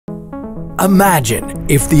Imagine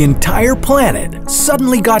if the entire planet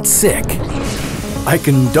suddenly got sick. I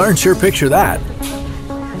can darn sure picture that.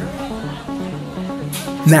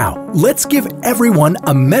 Now, let's give everyone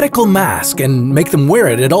a medical mask and make them wear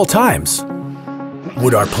it at all times.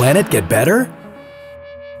 Would our planet get better?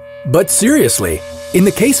 But seriously, in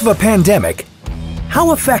the case of a pandemic,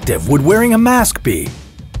 how effective would wearing a mask be?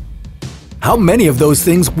 How many of those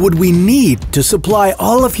things would we need to supply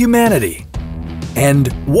all of humanity?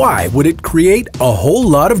 And why would it create a whole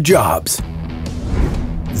lot of jobs?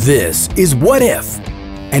 This is What If,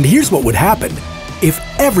 and here's what would happen if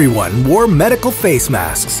everyone wore medical face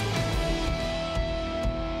masks.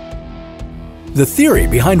 The theory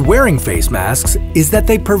behind wearing face masks is that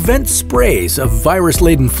they prevent sprays of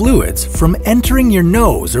virus-laden fluids from entering your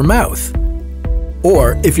nose or mouth.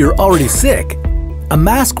 Or if you're already sick, a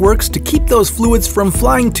mask works to keep those fluids from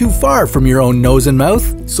flying too far from your own nose and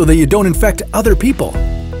mouth so that you don't infect other people.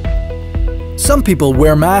 Some people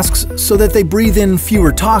wear masks so that they breathe in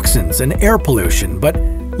fewer toxins and air pollution, but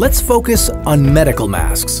let's focus on medical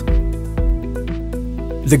masks.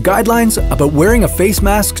 The guidelines about wearing a face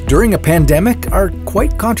mask during a pandemic are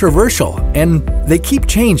quite controversial, and they keep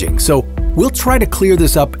changing, so we'll try to clear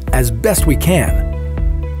this up as best we can.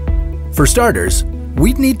 For starters,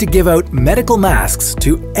 we'd need to give out medical masks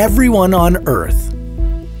to everyone on Earth.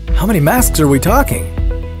 How many masks are we talking?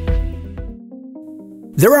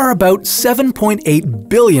 There are about 7.8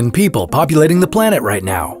 billion people populating the planet right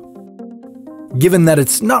now. Given that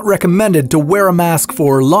it's not recommended to wear a mask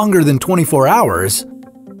for longer than 24 hours,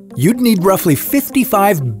 you'd need roughly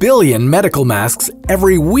 55 billion medical masks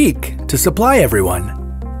every week to supply everyone.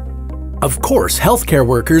 Of course, healthcare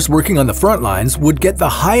workers working on the front lines would get the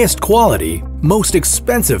highest quality, most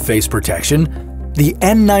expensive face protection, the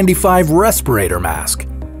N95 respirator mask.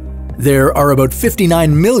 There are about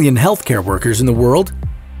 59 million healthcare workers in the world.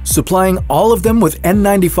 Supplying all of them with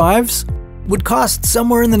N95s would cost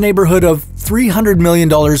somewhere in the neighborhood of $300 million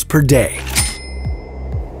per day.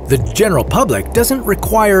 The general public doesn't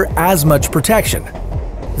require as much protection.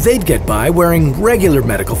 They'd get by wearing regular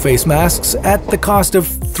medical face masks at the cost of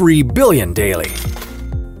 $3 billion daily.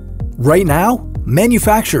 Right now,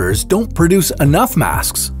 manufacturers don't produce enough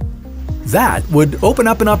masks. That would open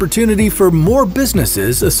up an opportunity for more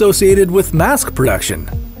businesses associated with mask production.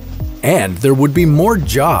 And there would be more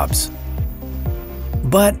jobs.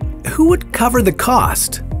 But who would cover the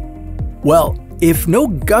cost? Well, if no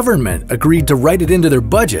government agreed to write it into their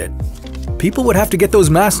budget, people would have to get those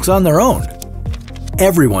masks on their own.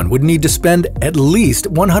 Everyone would need to spend at least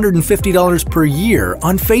 $150 per year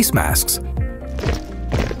on face masks.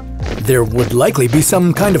 There would likely be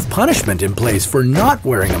some kind of punishment in place for not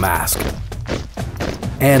wearing a mask.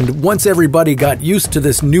 And once everybody got used to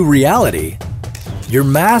this new reality, your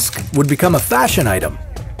mask would become a fashion item.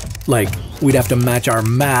 Like, we'd have to match our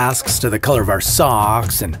masks to the color of our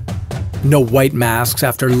socks, and no white masks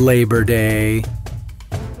after Labor Day.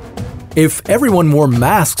 If everyone wore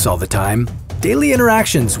masks all the time, daily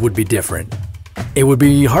interactions would be different. It would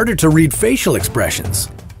be harder to read facial expressions.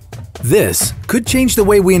 This could change the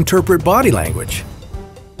way we interpret body language.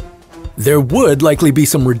 There would likely be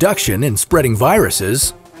some reduction in spreading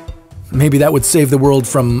viruses. Maybe that would save the world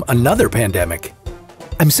from another pandemic.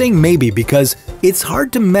 I'm saying maybe because it's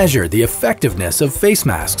hard to measure the effectiveness of face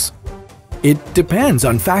masks. It depends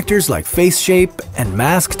on factors like face shape and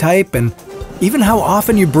mask type and even how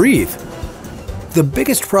often you breathe. The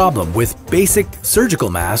biggest problem with basic surgical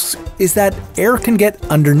masks is that air can get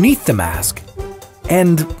underneath the mask.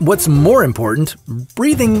 And what's more important,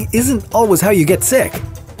 breathing isn't always how you get sick.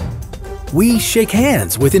 We shake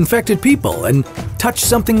hands with infected people and touch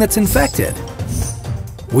something that's infected.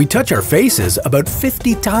 We touch our faces about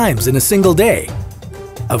 50 times in a single day.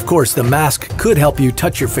 Of course, the mask could help you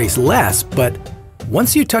touch your face less, but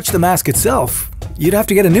once you touch the mask itself, you'd have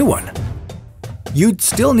to get a new one. You'd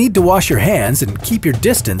still need to wash your hands and keep your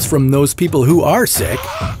distance from those people who are sick,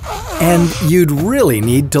 and you'd really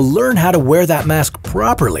need to learn how to wear that mask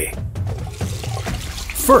properly.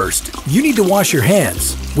 First, you need to wash your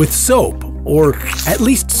hands with soap, or at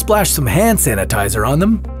least splash some hand sanitizer on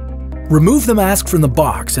them. Remove the mask from the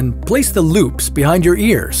box and place the loops behind your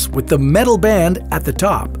ears with the metal band at the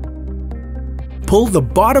top. Pull the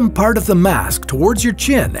bottom part of the mask towards your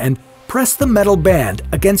chin and press the metal band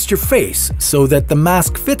against your face so that the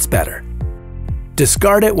mask fits better.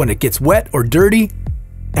 Discard it when it gets wet or dirty,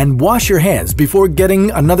 and wash your hands before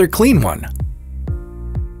getting another clean one.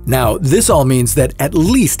 Now, this all means that at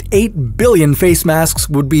least 8 billion face masks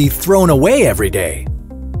would be thrown away every day.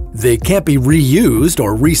 They can't be reused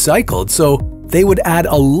or recycled, so they would add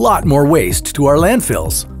a lot more waste to our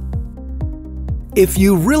landfills. If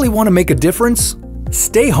you really want to make a difference,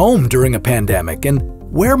 stay home during a pandemic and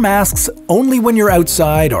wear masks only when you're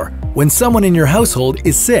outside or when someone in your household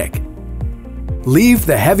is sick. Leave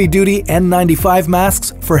the heavy-duty N95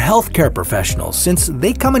 masks for healthcare professionals since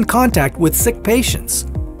they come in contact with sick patients.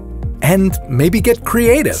 And maybe get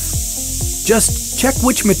creative. Just check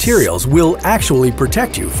which materials will actually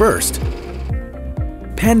protect you first.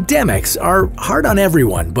 Pandemics are hard on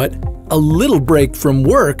everyone, but a little break from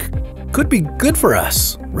work could be good for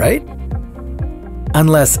us, right?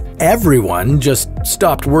 Unless everyone just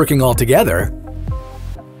stopped working altogether.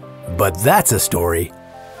 But that's a story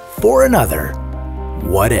for another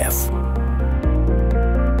What If.